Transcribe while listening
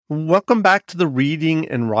Welcome back to the Reading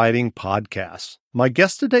and Writing Podcast. My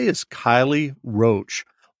guest today is Kylie Roach,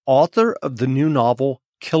 author of the new novel,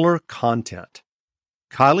 Killer Content.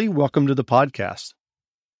 Kylie, welcome to the podcast.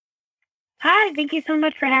 Hi, thank you so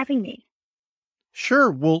much for having me.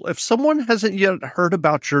 Sure. Well, if someone hasn't yet heard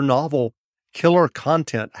about your novel, Killer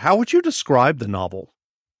Content, how would you describe the novel?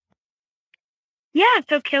 Yeah,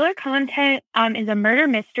 so Killer Content is a murder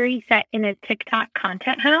mystery set in a TikTok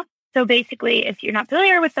content house. So basically, if you're not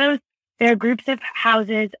familiar with those, there are groups of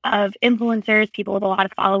houses of influencers, people with a lot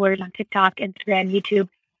of followers on TikTok, Instagram, YouTube,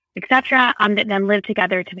 etc., that then live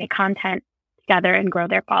together to make content together and grow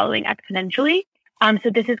their following exponentially. So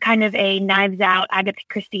this is kind of a Knives Out, Agatha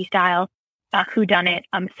Christie style whodunit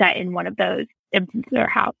set in one of those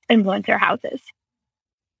influencer houses.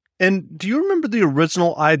 And do you remember the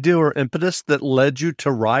original idea or impetus that led you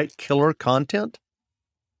to write Killer Content?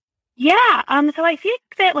 Yeah. So I think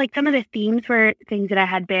that some of the themes were things that I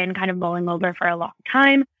had been kind of mulling over for a long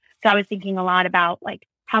time. So I was thinking a lot about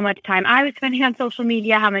how much time I was spending on social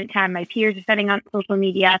media, how much time my peers are spending on social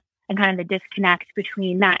media, and kind of the disconnect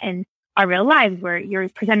between that and our real lives, where you're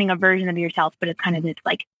presenting a version of yourself, but it's kind of this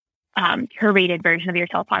curated version of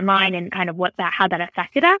yourself online, and kind of how that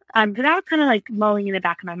affected us. So that was kind of mulling in the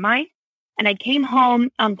back of my mind. And I came home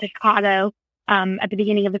to Chicago at the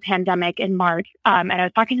beginning of the pandemic in March. And I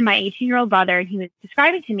was talking to my 18-year-old brother, and he was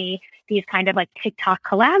describing to me these kind of TikTok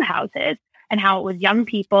collab houses, and how it was young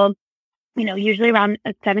people, usually around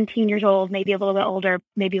 17 years old, maybe a little bit older,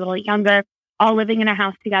 maybe a little younger, all living in a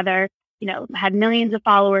house together, had millions of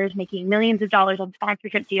followers, making millions of dollars on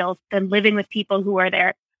sponsorship deals, then living with people who are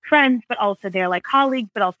their friends, but also their colleagues,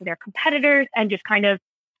 but also their competitors, and just kind of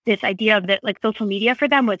this idea of that social media for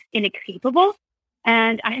them was inescapable.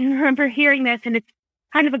 And I remember hearing this, and it's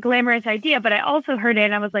kind of a glamorous idea, but I also heard it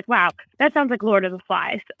and I was like, wow, that sounds like Lord of the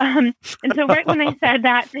Flies. And so right when I said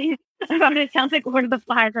that thing about it sounds like Lord of the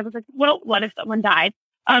Flies, I was like, well, what if someone died?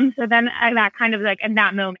 So then that kind of in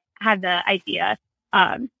that moment had the idea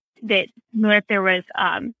that if there was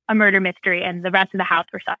a murder mystery and the rest of the house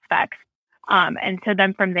were suspects. And so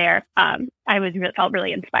then from there, I felt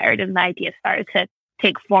really inspired, and the idea started to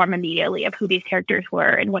take form immediately of who these characters were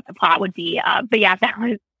and what the plot would be. But yeah,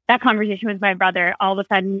 that conversation with my brother. All of a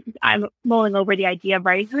sudden, I'm mulling over the idea of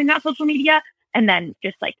writing something about social media, and then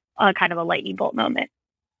just a kind of a lightning bolt moment.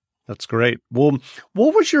 That's great. Well,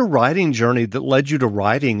 what was your writing journey that led you to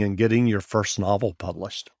writing and getting your first novel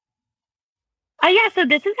published? Yeah, so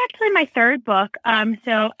this is actually my third book. And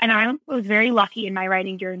I was very lucky in my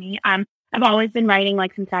writing journey. I've always been writing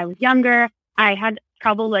since I was younger. I had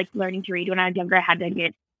trouble learning to read when I was younger. I had to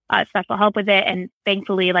get special help with it, and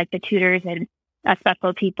thankfully the tutors and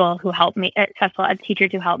special people who helped me, special ed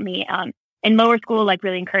teachers who helped me in lower school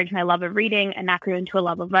really encouraged my love of reading, and that grew into a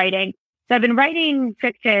love of writing. So I've been writing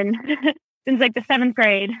fiction since the seventh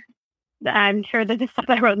grade. I'm sure that the stuff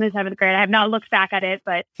I wrote in the seventh grade, I have not looked back at it,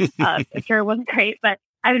 but it sure wasn't great. But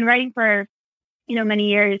I've been writing for many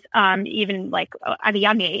years, even at a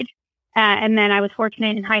young age. And then I was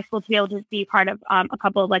fortunate in high school to be able to be part of a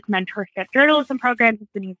couple of mentorship journalism programs with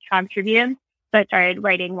the New York Times Tribune. So I started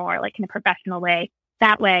writing more in a professional way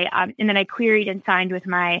that way. And then I queried and signed with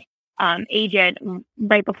my agent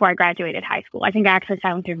right before I graduated high school. I think I actually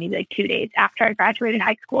signed with her maybe 2 days after I graduated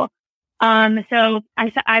high school. So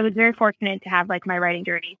I was very fortunate to have my writing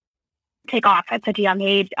journey take off at such a young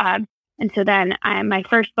age. And so then my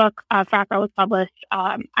first book, Frat Girl, was published.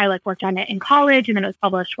 I worked on it in college, and then it was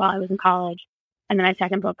published while I was in college. And then my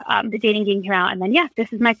second book, The Dating Game, came out. And then,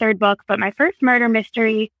 this is my third book, but my first murder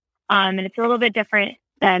mystery. And it's a little bit different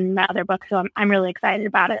than my other book. So I'm really excited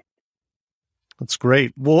about it. That's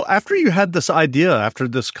great. Well, after you had this idea, after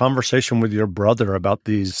this conversation with your brother about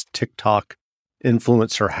these TikTok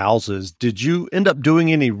influencer houses, did you end up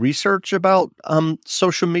doing any research about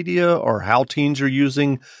social media or how teens are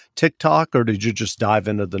using TikTok, or did you just dive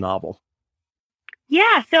into the novel?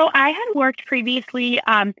 Yeah, so I had worked previously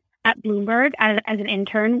at Bloomberg as an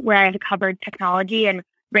intern, where I had covered technology and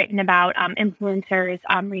written about influencers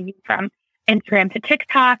ranging from Instagram to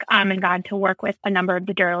TikTok, and gotten to work with a number of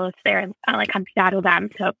the journalists there and kind of shadow them.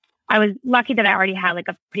 So I was lucky that I already had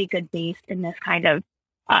a pretty good base in this kind of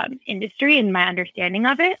industry and my understanding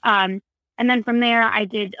of it. And then from there, I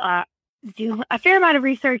did do a fair amount of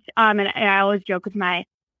research. And I always joke with my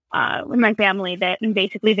family that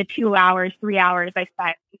basically the 2 hours, 3 hours I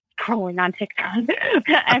spent scrolling on TikTok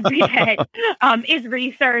every day is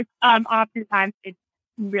research. Oftentimes it's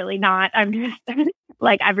really not. I'm just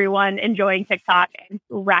like everyone enjoying TikTok and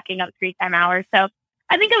racking up screen time hours. So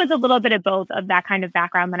I think it was a little bit of both of that kind of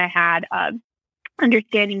background that I had,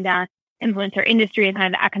 understanding the influencer industry and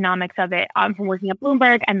kind of the economics of it from working at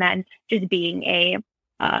Bloomberg and then just being a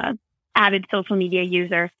avid social media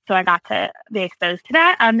user. So I got to be exposed to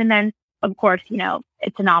that. And then, of course,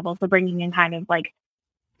 it's a novel. So bringing in kind of like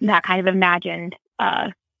that kind of imagined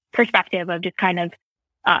perspective of just kind of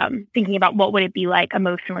thinking about what would it be like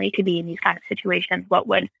emotionally to be in these kind of situations? What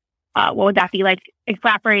would that be like?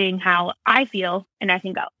 Extrapolating how I feel, and I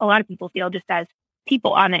think a lot of people feel just as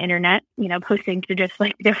people on the internet, posting to just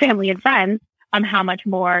like their family and friends, how much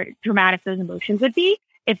more dramatic those emotions would be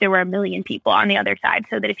if there were a million people on the other side.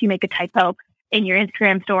 So that if you make a typo in your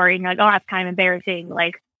Instagram story and you're like, oh, that's kind of embarrassing,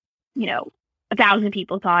 like, 1,000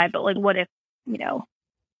 people saw it, but like, what if,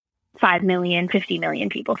 5 million, 50 million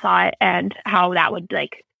people saw it, and how that would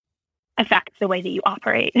like affect the way that you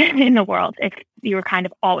operate in the world if you were kind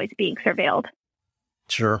of always being surveilled.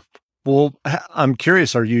 Sure. Well, I'm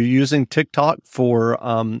curious, are you using TikTok for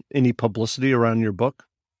any publicity around your book?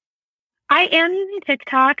 I am using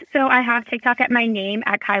TikTok. So I have TikTok at my name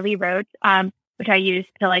at Kylie Rhodes, which I use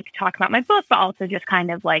to like talk about my book, but also just kind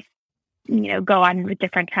of like, go on with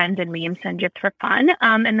different trends and memes and just for fun.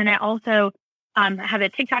 And then I also have a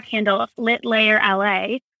TikTok handle,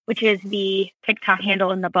 LitLayerLA, which is the TikTok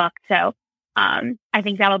handle in the book. So I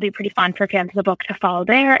think that'll be pretty fun for fans of the book to follow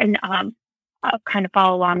there and I'll kind of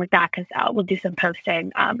follow along with that because we'll do some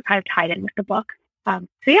posting kind of tied in with the book. So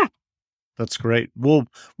yeah. That's great. Well,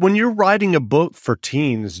 when you're writing a book for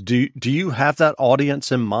teens, do you have that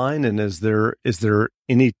audience in mind? And is there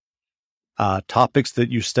any topics that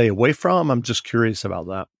you stay away from? I'm just curious about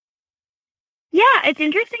that. Yeah, it's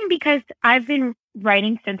interesting because I've been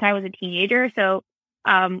writing since I was a teenager. So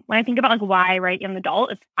when I think about like why I write young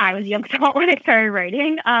adult, I was a young adult when I started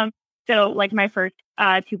writing. So like my first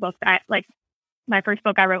two books, my first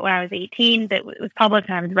book I wrote when I was 18 that was published,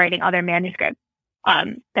 and I was writing other manuscripts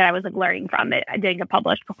that I was like learning from that I didn't get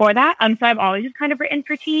published before that. So I've always just kind of written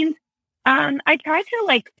for teens. I try to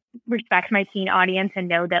like respect my teen audience and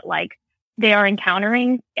know that like they are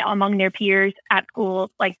encountering among their peers at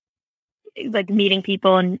school, like meeting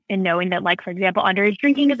people and knowing that, like, for example, underage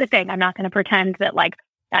drinking is a thing. I'm not going to pretend that like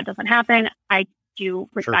that doesn't happen. I do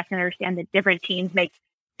respect and understand that different teens make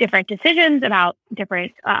different decisions about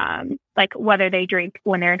different, like whether they drink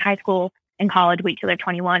when they're in high school and college, wait till they're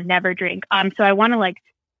 21, never drink. So I want to like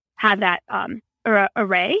have that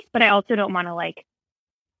array, but I also don't want to like,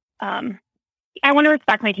 I want to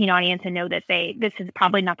respect my teen audience and know that this is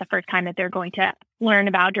probably not the first time that they're going to learn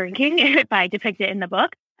about drinking if I depict it in the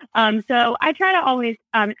book. So I try to always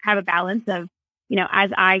have a balance of,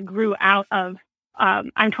 as I grew out of,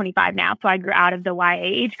 I'm 25 now, so I grew out of the YA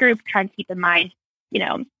age group, trying to keep in mind,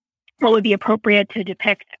 what would be appropriate to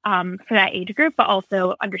depict for that age group, but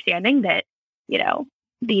also understanding that,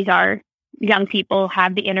 these are young people,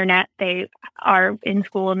 have the internet, they are in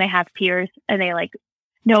school and they have peers and they like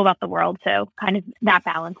know about the world. So kind of that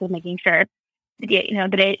balance of making sure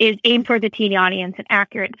that it is aimed for the teen audience and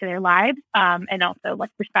accurate to their lives. And also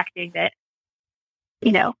like respecting that,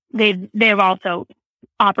 they've also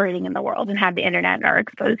operating in the world and have the internet and are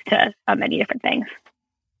exposed to many different things.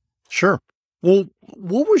 Sure. Well,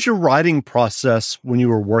 what was your writing process when you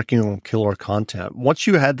were working on killer content? Once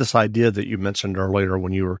you had this idea that you mentioned earlier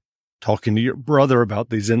when you were talking to your brother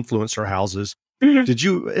about these influencer houses, did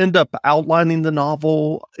you end up outlining the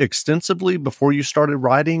novel extensively before you started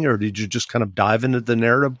writing, or did you just kind of dive into the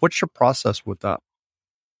narrative? What's your process with that?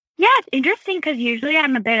 Yeah, it's interesting because usually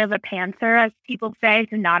I'm a bit of a pantser, as people say,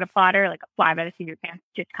 so not a plotter, like a fly by the seat of your pants,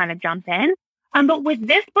 just kind of jump in. But with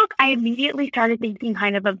this book, I immediately started thinking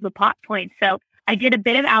kind of the plot points. So I did a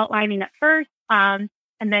bit of outlining at first, and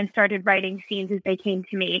then started writing scenes as they came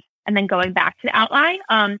to me, and then going back to the outline.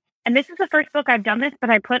 And this is the first book I've done this,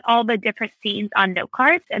 but I put all the different scenes on note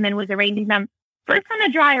cards and then was arranging them first on a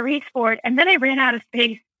dry erase board, and then I ran out of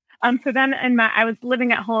space. So then I was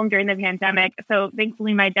living at home during the pandemic. So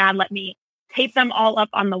thankfully my dad let me tape them all up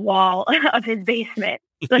on the wall of his basement.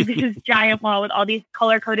 Like this giant wall with all these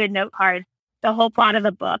color-coded note cards, the whole plot of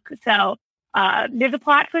the book. So there's a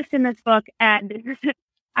plot twist in this book, and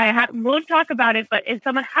won't talk about it, but if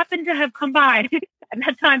someone happened to have come by at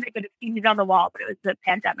that time, they could have seen it on the wall, but it was the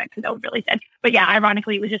pandemic, so no one really said. But yeah,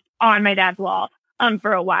 ironically, it was just on my dad's wall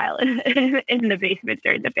for a while in the basement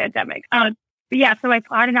during the pandemic. But yeah, so I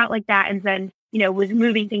plotted out like that, and then, was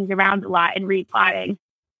moving things around a lot and replotting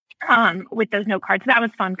with those note cards. So that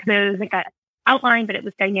was fun because it was like an outline, but it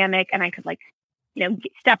was dynamic, and I could like,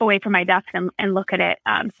 step away from my desk and look at it.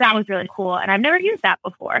 So that was really cool, and I've never used that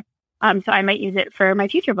before. So I might use it for my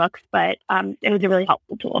future books, but it was a really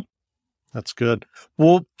helpful tool. That's good.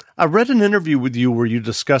 Well, I read an interview with you where you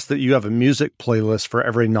discussed that you have a music playlist for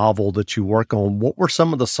every novel that you work on. What were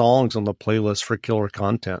some of the songs on the playlist for Killer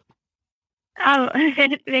Content? Oh,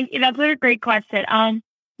 thank you. That's a great question.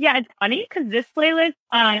 Yeah, it's funny because this playlist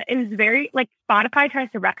is very like Spotify tries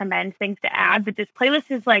to recommend things to add, but this playlist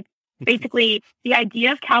is like basically the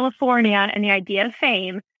idea of California and the idea of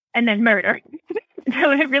fame and then murder.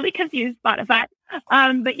 So it really confused Spotify.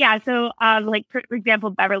 But yeah, so like for example,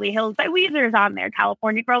 Beverly Hills by Weezer is on there,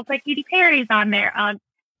 California Girls by Katy Perry is on there.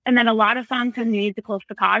 And then a lot of songs from the musical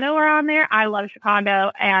Chicago are on there. I love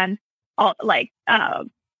Chicago, and all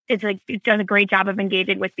it's done a great job of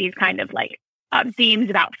engaging with these kind of like themes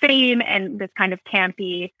about fame and this kind of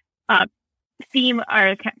campy theme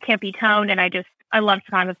or campy tone. And I love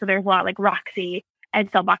Chicago. So there's a lot like Roxy and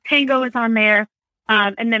Cell Block Tango is on there.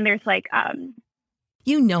 And then there's like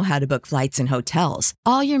You know how to book flights and hotels.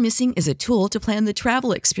 All you're missing is a tool to plan the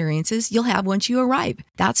travel experiences you'll have once you arrive.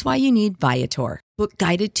 That's why you need Viator. Book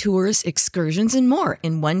guided tours, excursions, and more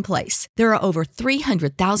in one place. There are over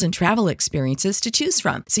 300,000 travel experiences to choose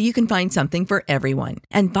from, so you can find something for everyone.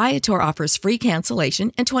 And Viator offers free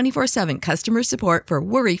cancellation and 24/7 customer support for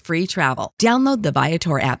worry-free travel. Download the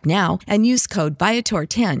Viator app now and use code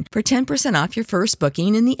Viator10 for 10% off your first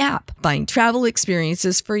booking in the app. Find travel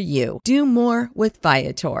experiences for you. Do more with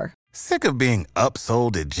Viator. Sick of being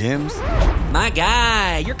upsold at gyms? My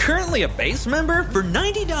guy, you're currently a base member. For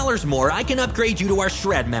 $90 more, I can upgrade you to our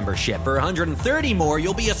Shred membership. For $130 more,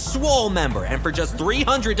 you'll be a Swole member. And for just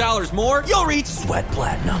 $300 more, you'll reach Sweat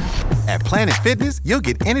Platinum. At Planet Fitness, you'll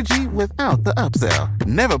get energy without the upsell.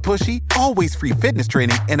 Never pushy, always free fitness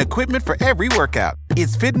training and equipment for every workout.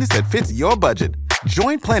 It's fitness that fits your budget.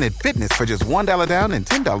 Join Planet Fitness for just $1 down and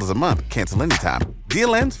 $10 a month. Cancel anytime.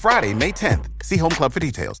 Deal ends Friday, May 10th. See Home Club for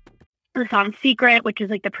details. the song Secret, which is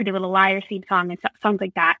like the Pretty Little Liars theme song, and songs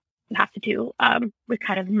like that have to do with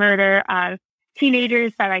kind of murder,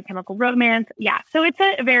 teenagers, by My Chemical Romance. Yeah, so it's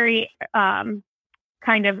a very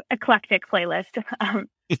kind of eclectic playlist,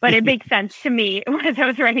 but it makes sense to me as I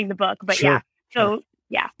was writing the book. But Sure, yeah, so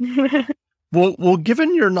yeah. Well,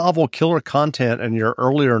 given your novel Killer Content and your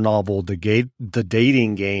earlier novel, The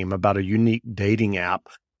Dating Game, about a unique dating app,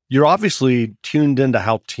 you're obviously tuned into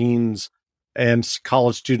how teens and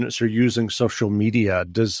college students are using social media.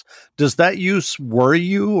 Does that use worry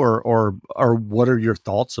you, or what are your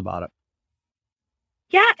thoughts about it?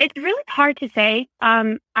 Yeah, it's really hard to say.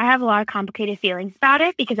 I have a lot of complicated feelings about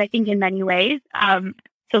it because I think in many ways,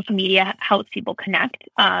 social media helps people connect.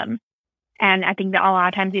 And I think that a lot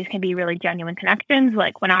of times these can be really genuine connections.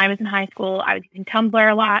 Like when I was in high school, I was using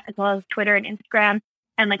Tumblr a lot, as well as Twitter and Instagram.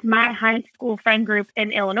 And like my high school friend group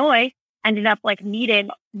in Illinois ended up like meeting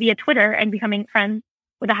via Twitter and becoming friends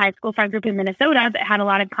with a high school friend group in Minnesota that had a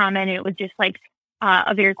lot in common. And it was just like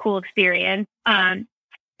a very cool experience. And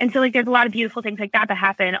so like there's a lot of beautiful things like that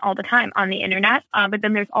happen all the time on the internet. But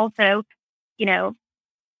then there's also,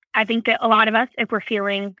 I think that a lot of us, if we're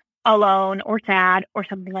feeling alone or sad or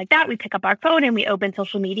something like that, we pick up our phone and we open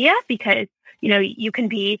social media because, you can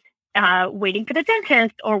be waiting for the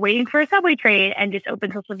dentist or waiting for a subway train and just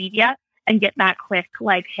open social media and get that quick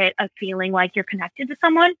like hit of feeling like you're connected to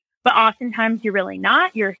someone. But oftentimes you're really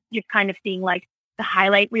not. You're kind of seeing like the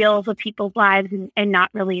highlight reels of people's lives and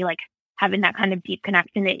not really like having that kind of deep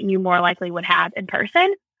connection that you more likely would have in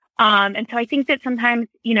person. And so I think that sometimes,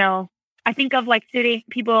 I think of like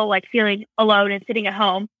people like feeling alone and sitting at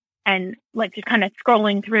home and like just kind of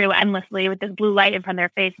scrolling through endlessly with this blue light in front of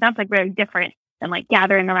their face. That's like very different than like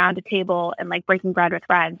gathering around a table and like breaking bread with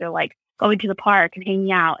friends or like going to the park and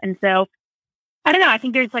hanging out. And so I don't know. I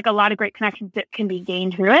think there's like a lot of great connections that can be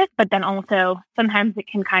gained through it, but then also sometimes it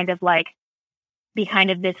can kind of like be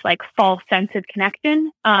kind of this like false sense of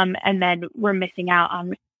connection. And then we're missing out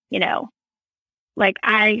on, like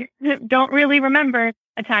I don't really remember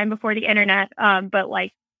a time before the internet, but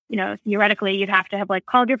like, theoretically you'd have to have like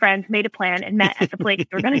called your friends, made a plan and met at the place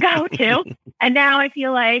you're going to go to. And now I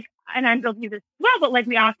feel like, and I'm guilty of this as well, but like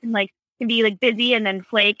we often like can be like busy and then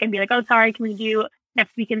flake and be like, oh, sorry, can we do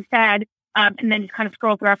next week instead? And then just kind of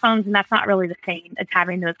scroll through our phones. And that's not really the same as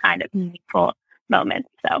having those kind of meaningful moments.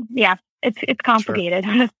 So yeah, it's complicated.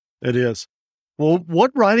 Sure. It is. Well,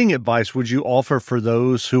 what writing advice would you offer for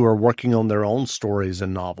those who are working on their own stories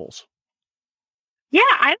and novels? Yeah,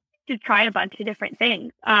 I like to try a bunch of different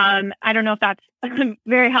things. I don't know if that's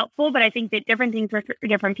very helpful, but I think that different things work for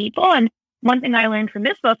different people. And one thing I learned from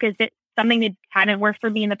this book is that something that hadn't worked for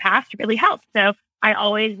me in the past really helped. So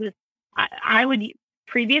I would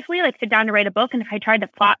previously like sit down to write a book. And if I tried to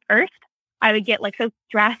plot first, I would get like so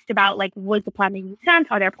stressed about like, was the plot making sense?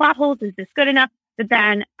 Are there plot holes? Is this good enough? but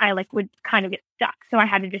then I would kind of get stuck. So I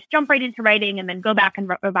had to just jump right into writing and then go back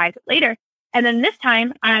and revise it later. And then this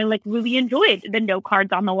time I really enjoyed the note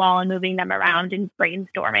cards on the wall and moving them around and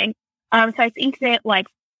brainstorming. So I think that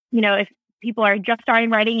if people are just starting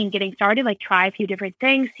writing and getting started, try a few different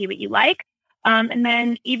things, see what you like. And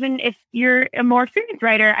then even if you're a more experienced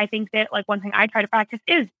writer, I think that one thing I try to practice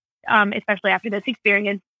is, especially after this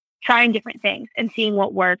experience, trying different things and seeing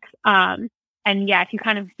what works. And yeah, if you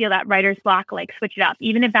kind of feel that writer's block, switch it up,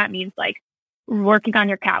 even if that means working on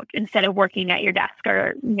your couch instead of working at your desk,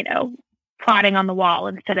 or, plotting on the wall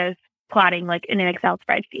instead of plotting in an Excel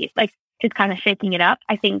spreadsheet, just kind of shaking it up,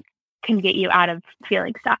 I think can get you out of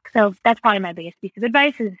feeling stuck. So that's probably my biggest piece of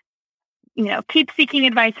advice is, keep seeking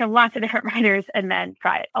advice from lots of different writers and then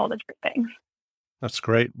try all the different things. That's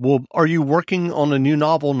great. Well, are you working on a new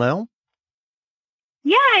novel now?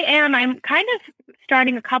 Yeah, I am. I'm kind of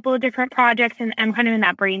starting a couple of different projects and I'm kind of in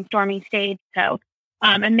that brainstorming stage. So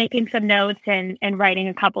I'm making some notes and writing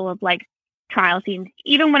a couple of trial scenes.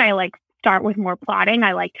 Even when I start with more plotting,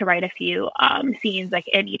 I like to write a few scenes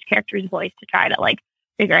in each character's voice to try to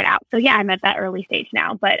figure it out. So yeah, I'm at that early stage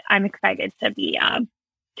now, but I'm excited to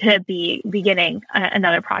be beginning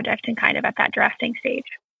another project and kind of at that drafting stage.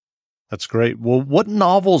 That's great. Well, what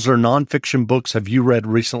novels or nonfiction books have you read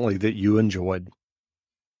recently that you enjoyed?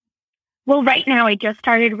 Well, right now I just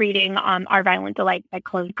started reading Our Violent Delight by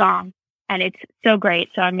Chloe Gong, and it's so great.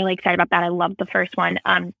 So I'm really excited about that. I love the first one.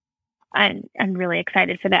 And I'm really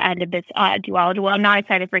excited for the end of this duology. Well, I'm not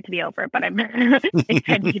excited for it to be over, but I'm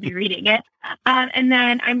excited to be reading it. And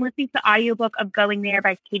then I'm listening to the audiobook of Going There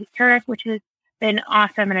by Katie Couric, which has been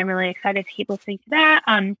awesome, and I'm really excited to keep listening to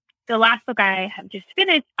that. The last book I have just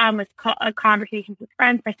finished was Conversations with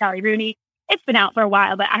Friends by Sally Rooney. It's been out for a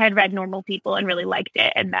while, but I had read Normal People and really liked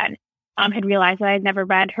it, and then had realized that I had never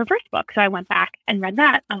read her first book, so I went back and read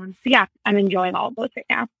that. So yeah, I'm enjoying all of those right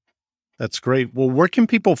now. That's great. Well, where can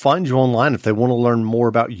people find you online if they want to learn more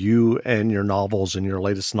about you and your novels and your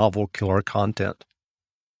latest novel, Killer Content?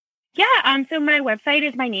 Yeah, so my website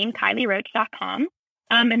is my name, KylieRoach.com.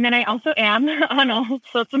 And then I also am on all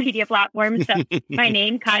social media platforms. So my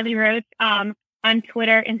name, Kylie Roach, on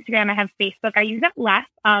Twitter, Instagram. I have Facebook. I use that less,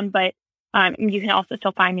 but you can also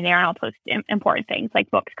still find me there, and I'll post important things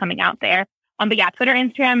like books coming out there. But yeah, Twitter,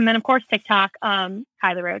 Instagram, and then of course TikTok, Kylie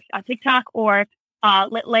Roach on TikTok, or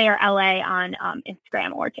Litlayer LA on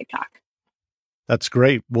Instagram or TikTok. That's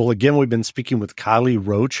great. Well, again, we've been speaking with Kylie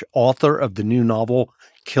Roach, author of the new novel,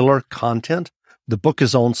 Killer Content. The book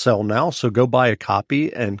is on sale now, so go buy a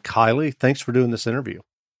copy. And Kylie, thanks for doing this interview.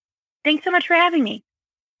 Thanks so much for having me.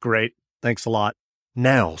 Great. Thanks a lot.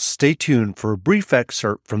 Now, stay tuned for a brief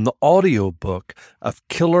excerpt from the audiobook of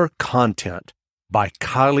Killer Content by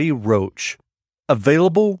Kylie Roach,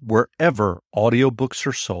 available wherever audiobooks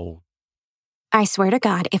are sold. I swear to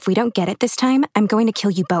God, if we don't get it this time, I'm going to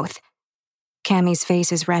kill you both. Cammie's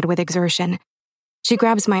face is red with exertion. She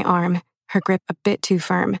grabs my arm, her grip a bit too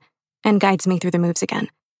firm, and guides me through the moves again.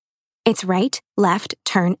 It's right, left,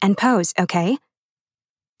 turn, and pose, okay?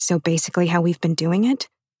 So basically how we've been doing it?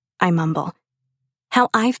 I mumble. How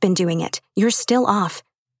I've been doing it. You're still off.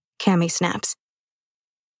 Cammie snaps.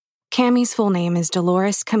 Cammie's full name is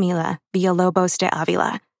Dolores Camila Villalobos de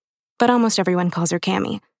Avila, but almost everyone calls her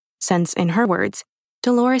Cammie, since, in her words,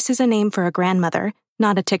 Dolores is a name for a grandmother,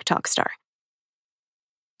 not a TikTok star.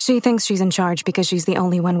 She thinks she's in charge because she's the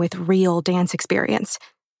only one with real dance experience.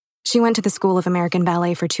 She went to the School of American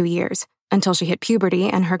Ballet for 2 years, until she hit puberty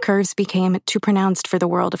and her curves became too pronounced for the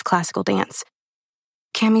world of classical dance.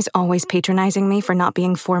 Cammie's always patronizing me for not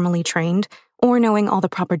being formally trained or knowing all the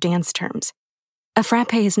proper dance terms. A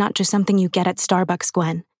frappe is not just something you get at Starbucks,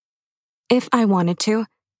 Gwen. If I wanted to,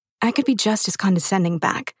 I could be just as condescending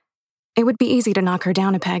back. It would be easy to knock her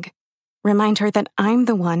down a peg. Remind her that I'm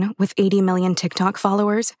the one with 80 million TikTok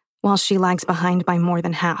followers, while she lags behind by more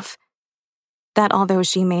than half. That although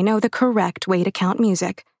she may know the correct way to count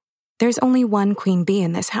music, there's only one queen bee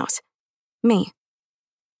in this house. Me.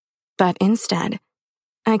 But instead,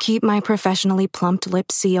 I keep my professionally plumped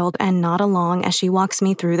lips sealed and nod along as she walks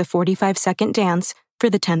me through the 45-second dance for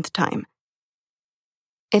the 10th time.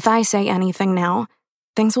 If I say anything now,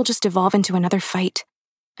 things will just evolve into another fight.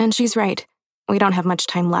 And she's right. We don't have much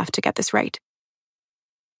time left to get this right.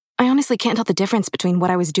 I honestly can't tell the difference between what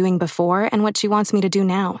I was doing before and what she wants me to do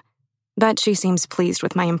now. But she seems pleased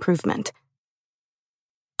with my improvement.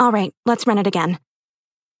 All right, let's run it again.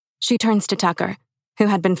 She turns to Tucker, who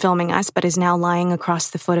had been filming us but is now lying across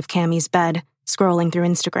the foot of Cammie's bed, scrolling through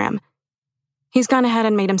Instagram. He's gone ahead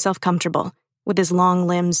and made himself comfortable, with his long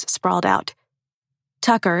limbs sprawled out.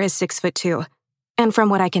 Tucker is 6'2", and from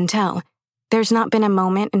what I can tell, There's not been a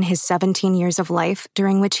moment in his 17 years of life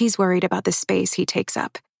during which he's worried about the space he takes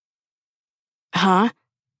up. Huh?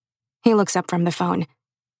 He looks up from the phone.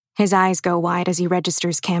 His eyes go wide as he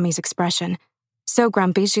registers Cammie's expression. So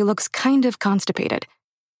grumpy she looks kind of constipated.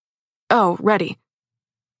 Oh, ready.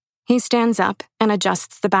 He stands up and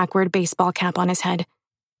adjusts the backward baseball cap on his head.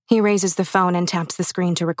 He raises the phone and taps the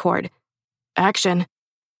screen to record. Action.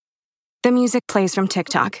 The music plays from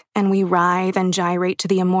TikTok, and we writhe and gyrate to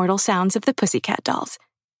the immortal sounds of the Pussycat Dolls.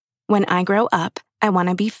 When I grow up, I want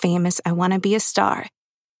to be famous, I want to be a star.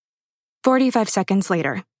 45 seconds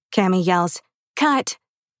later, Cammie yells, "Cut!"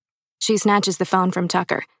 She snatches the phone from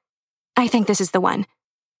Tucker. I think this is the one.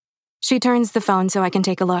 She turns the phone so I can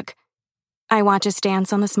take a look. I watch us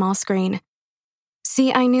dance on the small screen.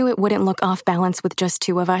 See, I knew it wouldn't look off balance with just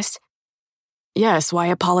two of us. Yes, why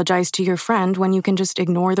apologize to your friend when you can just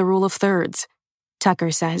ignore the rule of thirds?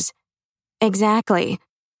 Tucker says. Exactly,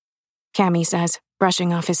 Cammie says,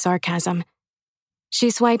 brushing off his sarcasm. She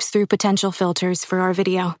swipes through potential filters for our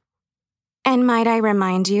video. And might I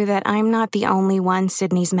remind you that I'm not the only one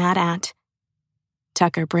Sydney's mad at.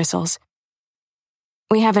 Tucker bristles.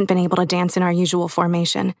 We haven't been able to dance in our usual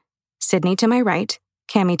formation. Sydney to my right,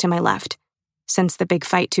 Cammie to my left, since the big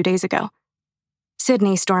fight 2 days ago.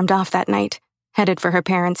 Sydney stormed off that night, headed for her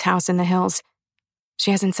parents' house in the hills.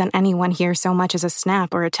 She hasn't sent anyone here so much as a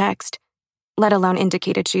snap or a text, let alone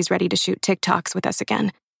indicated she's ready to shoot TikToks with us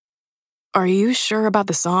again. Are you sure about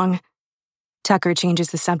the song? Tucker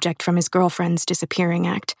changes the subject from his girlfriend's disappearing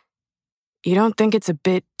act. You don't think it's a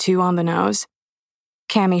bit too on the nose?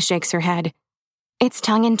 Cammie shakes her head. It's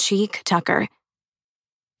tongue-in-cheek, Tucker.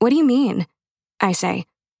 What do you mean? I say.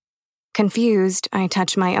 Confused, I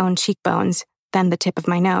touch my own cheekbones, then the tip of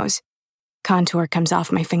my nose. Contour comes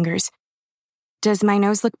off my fingers. Does my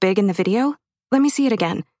nose look big in the video? Let me see it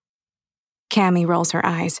again. Cammie rolls her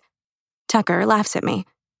eyes. Tucker laughs at me.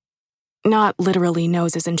 Not literally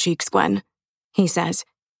noses and cheeks, Gwen, he says.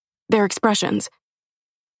 They're expressions.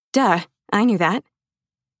 Duh, I knew that.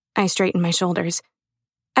 I straighten my shoulders.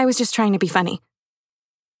 I was just trying to be funny.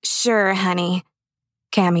 Sure, honey,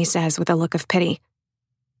 Cammie says with a look of pity.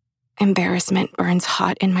 Embarrassment burns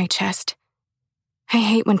hot in my chest. I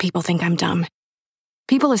hate when people think I'm dumb.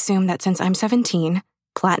 People assume that since I'm 17,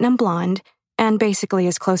 platinum blonde, and basically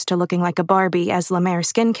as close to looking like a Barbie as La Mer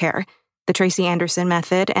Skincare, the Tracy Anderson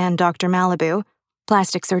Method, and Dr. Malibu,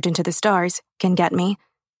 plastic surgeon to the stars, can get me,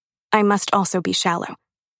 I must also be shallow.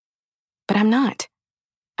 But I'm not.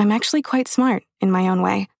 I'm actually quite smart in my own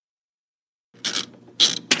way.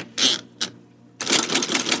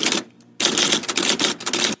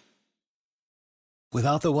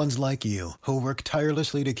 Without the ones like you, who work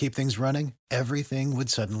tirelessly to keep things running, everything would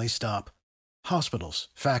suddenly stop. Hospitals,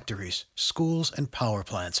 factories, schools, and power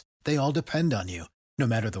plants, they all depend on you. No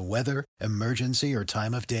matter the weather, emergency, or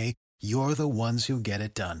time of day, you're the ones who get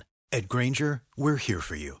it done. At Grainger, we're here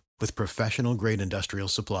for you with professional-grade industrial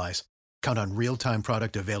supplies. Count on real-time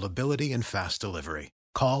product availability and fast delivery.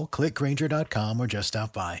 Call, click Grainger.com, or just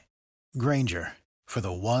stop by. Grainger, for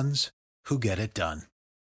the ones who get it done.